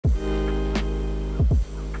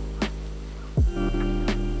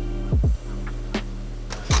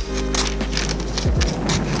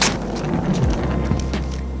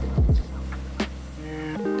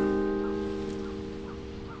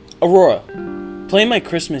Aurora, play my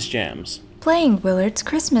Christmas jams. Playing Willard's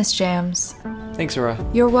Christmas jams. Thanks, Aurora.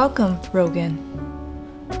 You're welcome, Rogan.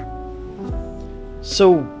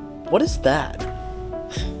 So, what is that?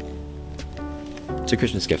 It's a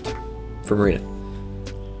Christmas gift. For Marina.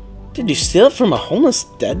 Did you steal it from a homeless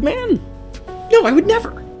dead man? No, I would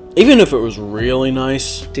never! Even if it was really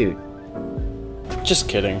nice? Dude. Just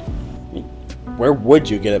kidding. Where would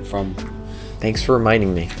you get it from? Thanks for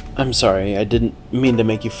reminding me. I'm sorry, I didn't mean to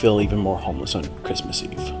make you feel even more homeless on Christmas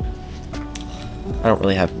Eve. I don't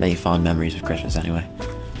really have many fond memories of Christmas anyway.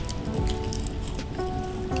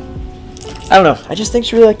 I don't know, I just think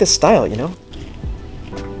she really liked this style, you know?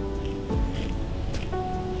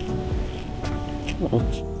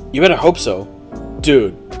 You better hope so.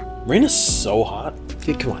 Dude, Marina's so hot.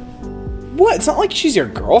 Dude, come on. What? It's not like she's your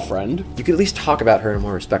girlfriend. You could at least talk about her in a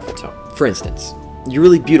more respectful tone. For instance, "You're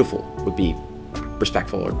really beautiful" would be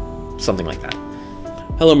respectful or something like that.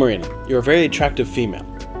 Hello, Marina. You're a very attractive female.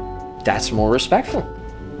 That's more respectful.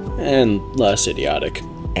 And less idiotic.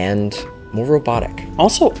 And more robotic.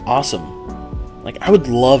 Also awesome. Like, I would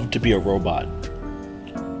love to be a robot.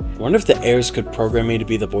 I wonder if the Heirs could program me to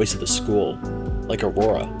be the voice of the school. Like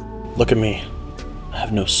Aurora. Look at me. I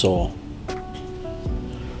have no soul.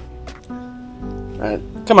 Alright,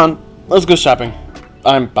 come on. Let's go shopping.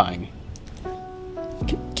 I'm buying.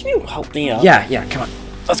 Can you help me out? Yeah, come on.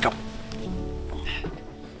 Let's go.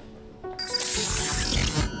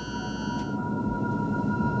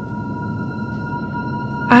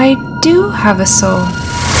 I do have a soul.